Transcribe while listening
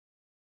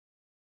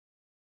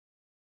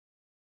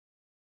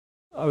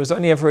I was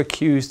only ever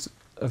accused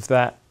of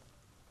that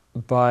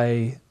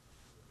by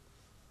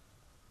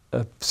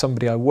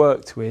somebody I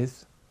worked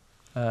with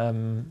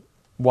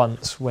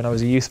once when I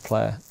was a youth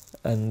player,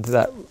 and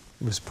that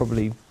was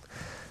probably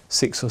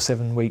 6 or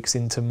 7 weeks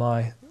into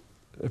my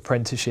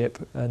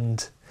apprenticeship,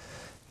 and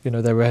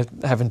they were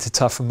having to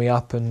toughen me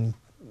up, and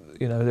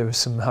there was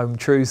some home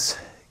truths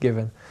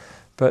given,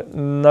 but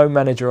no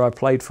manager I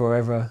played for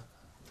ever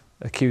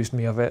accused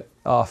me of it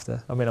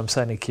after. I mean, I'm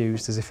saying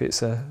accused as if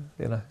it's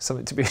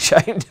something to be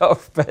ashamed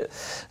of, but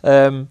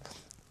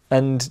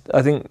and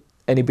I think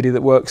anybody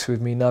that works with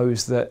me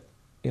knows that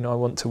I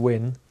want to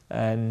win,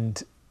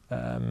 and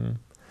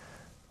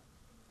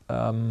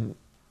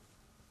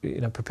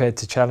prepared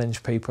to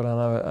challenge people,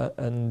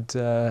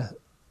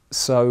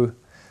 so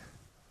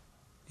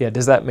yeah,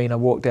 does that mean I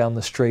walk down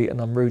the street and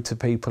I'm rude to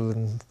people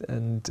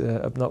and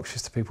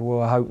obnoxious to people?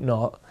 Well, I hope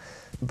not.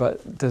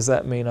 But does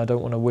that mean I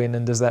don't want to win,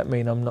 and does that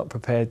mean I'm not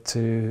prepared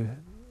to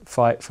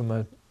fight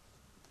for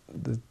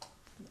the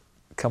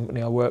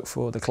company I work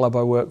for, the club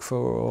I work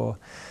for,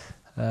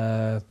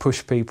 or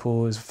push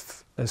people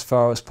as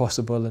far as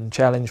possible and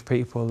challenge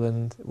people?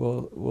 And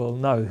well,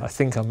 no. I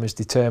think I'm as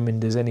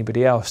determined as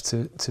anybody else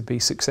to be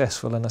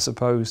successful, and I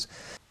suppose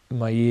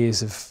my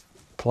years of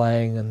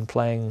playing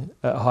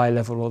at a high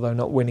level, although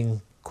not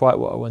winning quite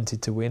what I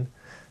wanted to win,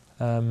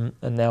 and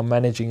now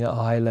managing at a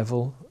high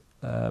level,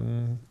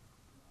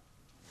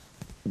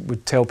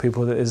 would tell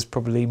people that there's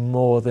probably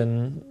more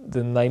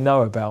than they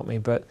know about me.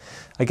 But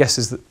I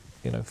guess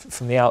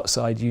from the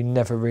outside, you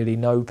never really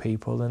know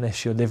people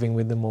unless you're living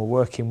with them or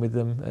working with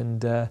them,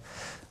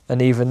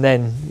 and even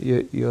then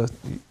you've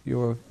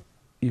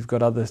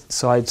got other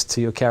sides to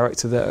your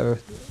character that are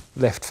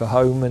left for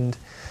home, and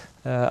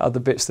other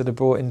bits that are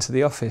brought into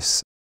the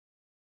office.